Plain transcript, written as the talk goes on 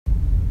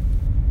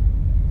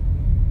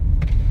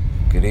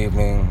Good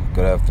evening,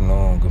 good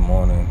afternoon, good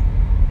morning.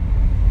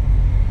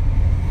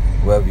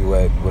 Wherever you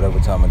at, whatever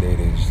time of day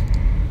it is,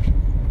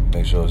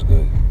 make sure it's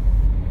good.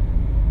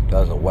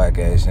 That was a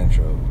whack-ass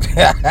intro.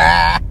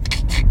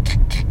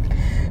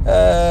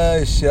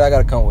 Shit, I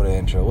gotta come with an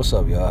intro. What's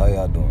up, y'all? How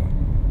y'all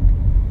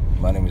doing?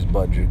 My name is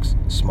Budrix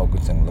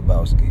Smokerton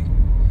Lebowski,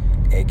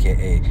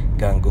 a.k.a.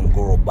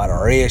 Gangunguro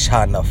Badaresh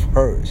Hana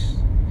First.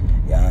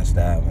 You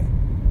understand, man?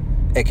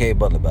 A.k.a.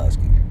 Bud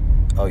Lebowski.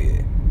 Oh,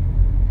 yeah.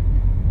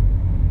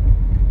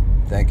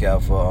 Thank y'all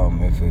for,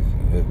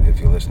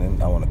 if you're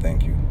listening, I want to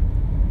thank you,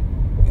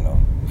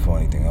 before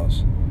anything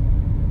else.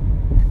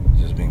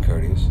 Just being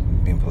courteous,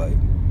 being polite.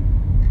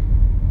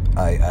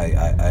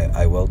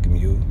 I welcome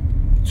you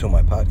to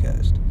my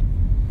podcast.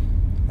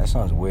 That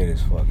sounds weird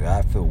as fuck.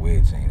 I feel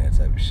weird saying that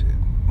type of shit.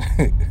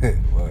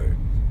 Word.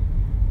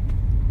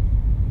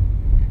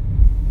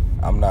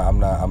 I'm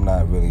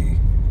not really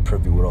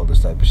privy with all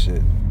this type of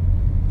shit.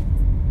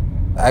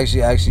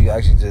 Actually, I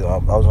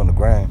was on the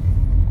gram.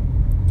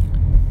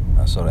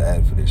 I saw the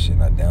ad for this shit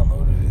and I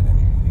downloaded it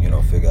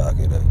and, figure I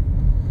could,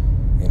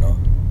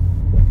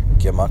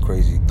 get my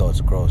crazy thoughts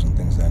across and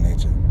things of that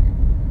nature.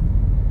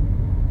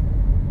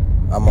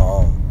 I'm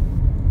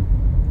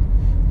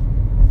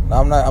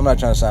not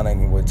trying to sound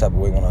any type of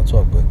way when I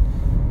talk, but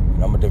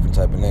I'm a different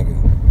type of nigga.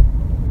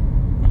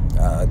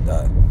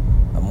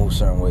 I move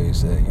certain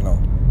ways that,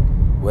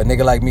 what a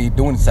nigga like me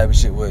doing this type of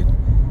shit would.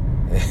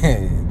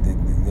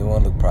 It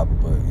won't look proper,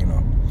 but,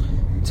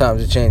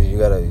 times are changing. You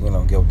gotta,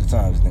 get with the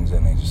times and things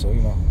of that nature. So, it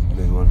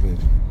is what it is.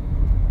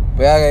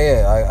 But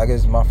I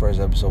guess it's my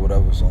first episode,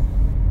 whatever, so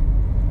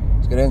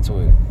let's get into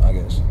it, I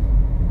guess.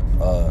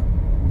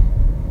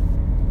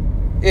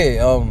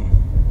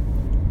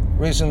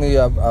 Recently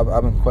I've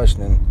been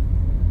questioning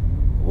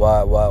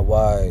why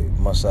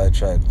must I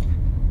attract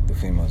the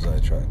females I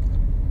attract?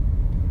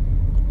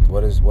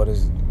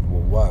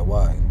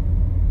 Why?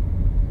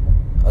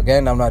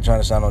 Again, I'm not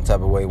trying to sound no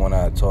type of way when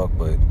I talk,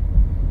 but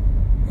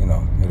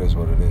it is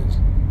what it is.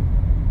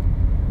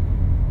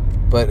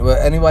 But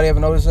anybody ever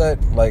notice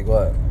that? Like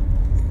what?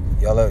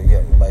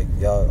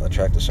 Y'all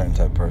attract a certain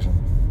type of person.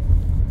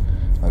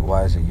 Like,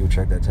 why is it you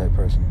attract that type of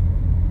person?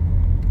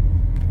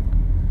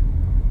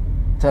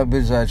 Type of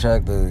bitches I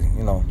attract,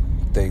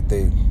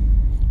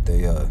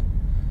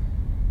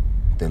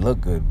 they look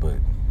good, but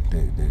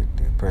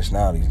their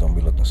personalities don't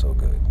be looking so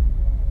good.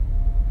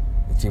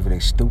 It's either they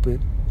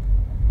stupid,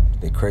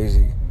 they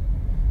crazy,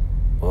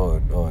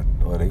 or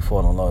they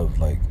fall in love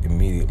like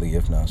immediately,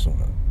 if not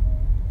sooner.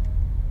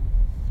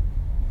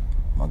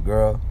 My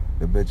girl,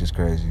 the bitch is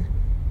crazy.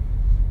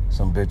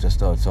 Some bitch I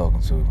started talking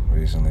to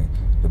recently,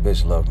 the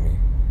bitch loved me.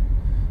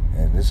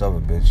 And this other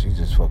bitch, she's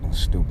just fucking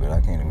stupid.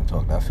 I can't even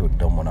talk to her. I feel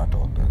dumb when I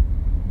talk to her.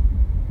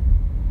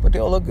 But they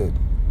all look good.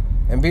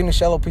 And being the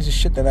shallow piece of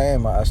shit that I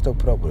am, I still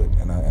put up with it.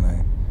 And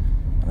I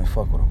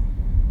fuck with them.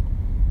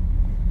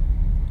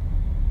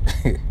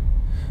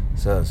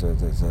 So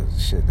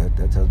shit,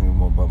 that tells me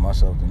more about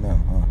myself than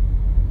them,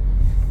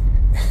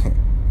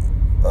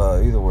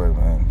 huh? Either way,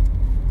 man.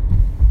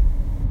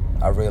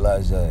 I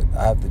realize that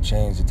I have to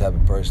change the type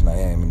of person I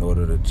am in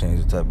order to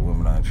change the type of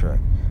women I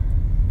attract.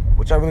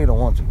 Which I really don't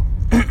want to.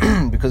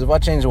 Because if I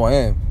change who I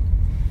am,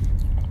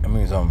 it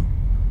means I'm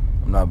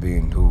not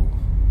being who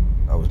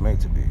I was made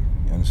to be.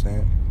 You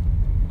understand?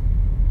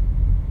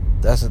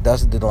 That's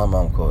the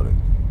dilemma I'm caught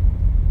in.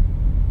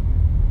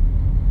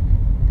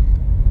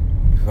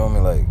 You feel me?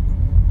 Like,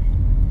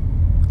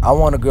 I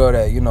want a girl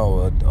that,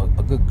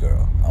 a good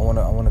girl. I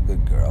want a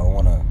good girl. I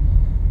want a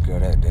girl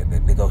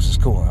that goes to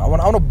school. I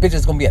want a bitch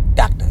that's gonna be a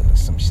doctor or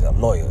some shit, a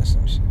lawyer or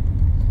some shit.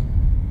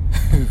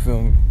 You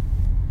feel me?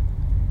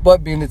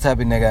 But being the type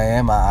of nigga I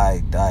am,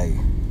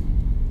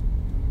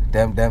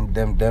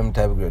 them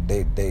type of girl,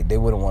 they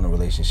wouldn't want a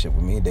relationship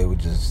with me. They would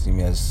just see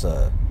me as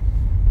fun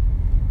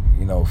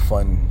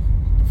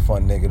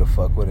nigga to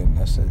fuck with, and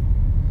that's it.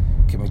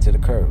 Get me to the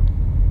curb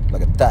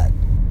like a thot.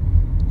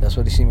 That's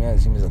what they see me as.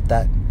 They see me as a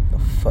thot. The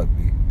fuck,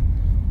 B.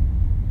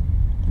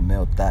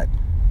 Male thot.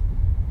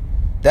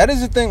 That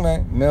is the thing,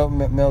 man.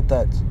 Male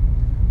thots.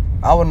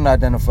 I wouldn't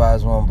identify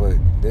as one, but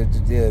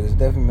there's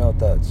definitely male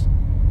thots.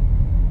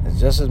 It's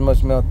just as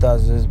much male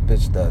thots as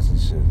bitch thots and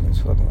shit. It's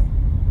fucking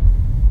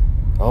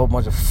a whole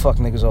bunch of fuck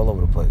niggas all over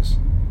the place.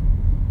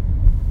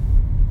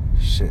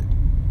 Shit.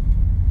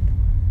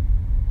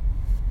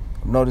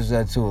 I've noticed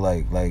that too.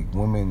 Like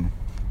women,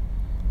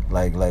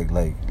 like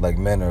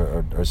men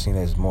are seen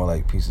as more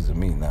like pieces of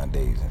meat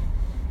nowadays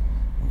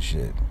and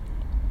shit.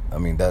 I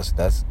mean, that's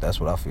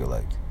what I feel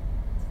like.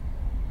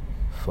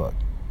 Fuck.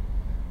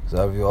 So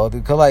I feel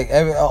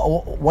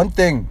one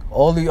thing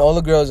all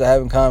the girls I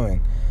have in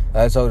common,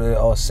 I told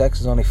her,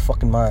 sex is on their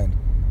fucking mind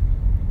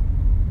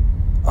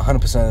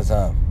 100% of the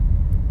time.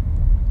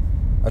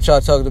 I try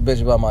to talk to the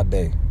bitch about my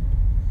day. You know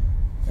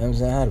what I'm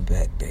saying? I had a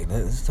bad day.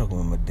 Let's talk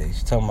about my day.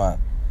 She's talking about,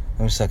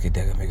 let me suck your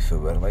dick and make you feel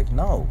better. I'm like,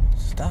 no,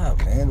 stop,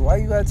 man. Why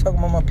you gotta talk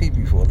about my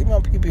pee-pee for? Leave my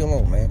pee-pee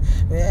alone, man.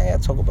 I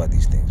gotta talk about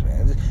these things,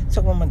 man. Just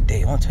talk about my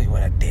day. I wanna tell you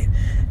what I did.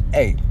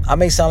 Hey, I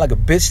may sound like a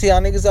bitch to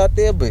y'all niggas out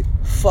there, but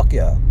fuck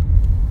y'all.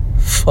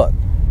 Fuck.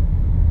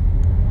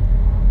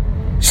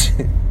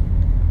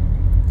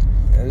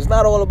 man. It's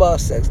not all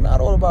about sex.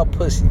 Not all about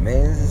pussy,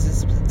 man.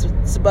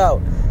 It's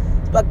about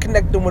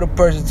connecting with a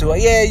person too.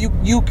 Yeah, you.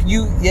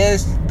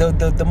 Yes,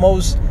 the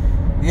most,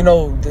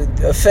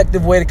 the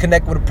effective way to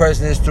connect with a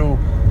person is through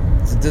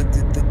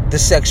the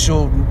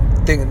sexual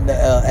thing,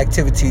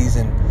 activities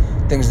and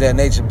things of that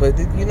nature. But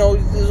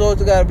there's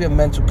always got to be a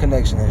mental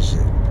connection and shit.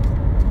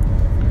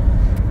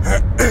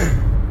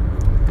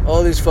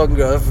 All these fucking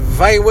girls,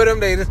 if I ain't with them,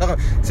 they just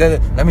say,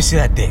 let me see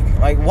that dick.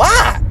 Like,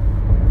 why?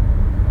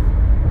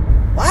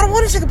 Well, I don't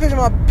want to take a picture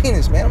of my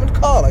penis, man. I'm in the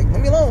car. Like,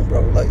 leave me alone,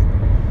 bro. Like,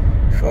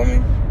 you feel me?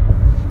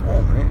 Come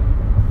on, man.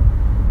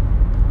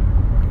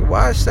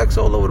 Why is sex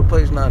all over the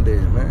place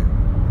nowadays, man?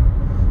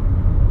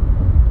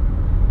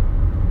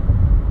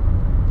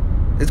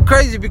 It's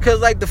crazy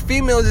because, like, the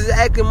females is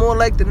acting more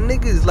like the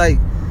niggas. Like,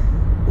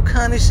 what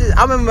kind of shit?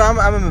 I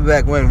remember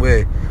back when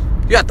where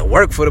you have to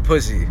work for the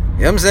pussy. You know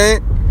what I'm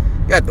saying?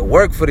 You have to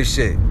work for the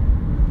shit.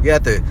 You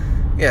have to,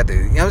 you know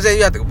what I'm saying?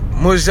 You have to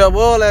mush up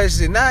all that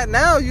shit.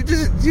 Now you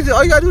just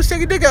all you gotta do is take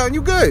your dick out and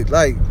you good.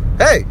 Like,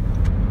 hey,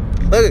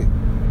 look it.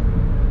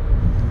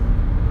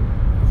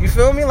 You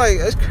feel me? Like,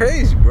 that's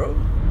crazy, bro.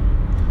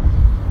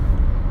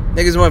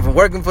 Niggas went from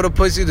working for the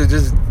pussy to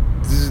just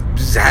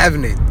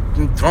having it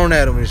and thrown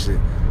at them and shit.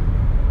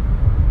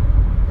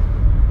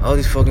 All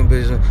these fucking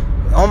bitches.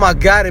 Oh my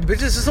god, the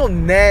bitches are so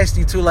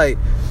nasty too. Like,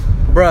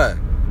 bruh.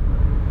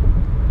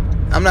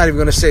 I'm not even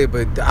gonna say it,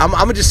 but I'm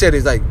gonna just say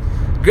this. Like,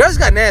 girls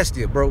got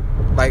nastier, bro.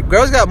 Like,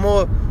 girls got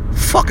more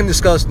fucking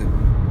disgusting.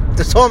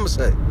 That's all I'm gonna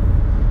say.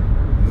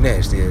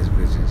 Nasty ass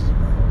bitches.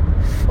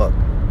 Fuck.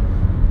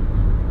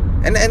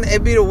 And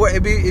it'd be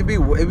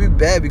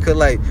bad because,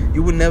 like,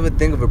 you would never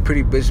think of a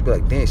pretty bitch and be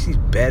like, damn, she's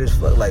bad as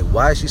fuck. Like,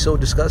 why is she so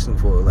disgusting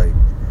for? Like,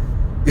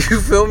 you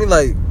feel me?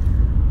 Like,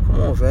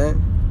 come on,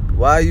 fam.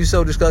 Why are you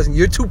so disgusting?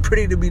 You're too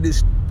pretty to be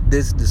this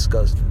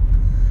disgusting.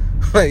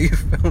 Like, you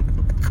feel me?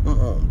 Like, come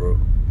on, bro.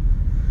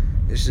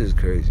 This shit is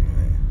crazy,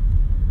 man.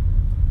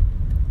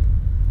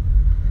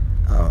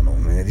 I don't know,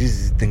 man.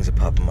 These things are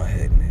popping in my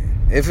head,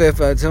 man. If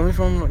tell me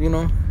from,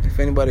 if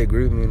anybody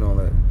agree with me and all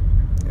that. You know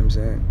what I'm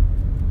saying?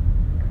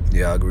 Do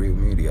y'all agree with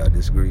me? Do y'all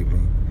disagree with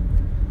me?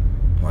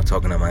 Am I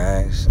talking out my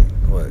ass?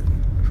 What?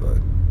 Fuck.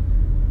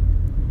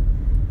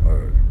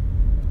 Or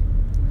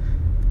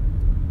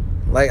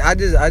like, I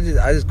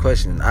just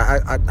question.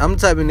 I'm the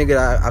type of nigga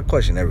that I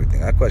question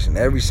everything. I question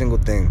every single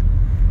thing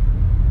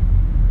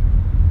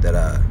that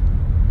I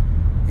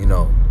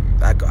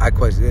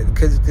question it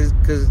because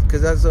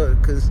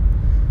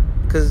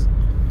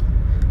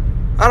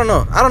I don't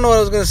know what I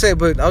was gonna say,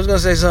 but I was gonna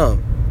say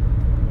something.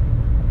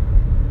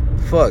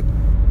 Fuck.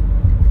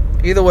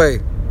 Either way,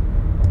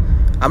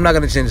 I'm not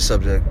gonna change the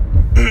subject.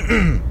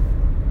 I'm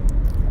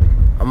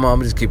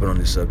gonna just keep it on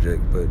this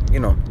subject. But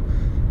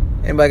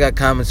anybody got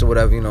comments or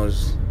whatever,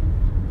 just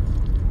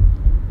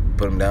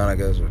put them down, I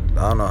guess. Or,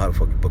 I don't know how to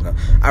fucking put them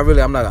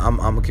down. I'm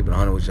gonna keep it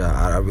 100 with y'all.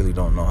 I really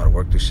don't know how to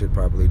work this shit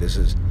properly. This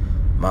is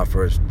my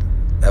first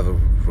ever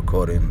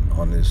recording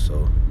on this,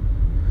 so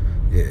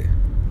yeah.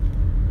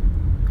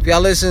 If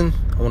y'all listen,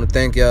 I want to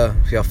thank y'all.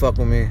 If y'all fuck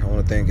with me, I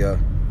want to thank y'all.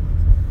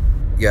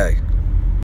 Yay.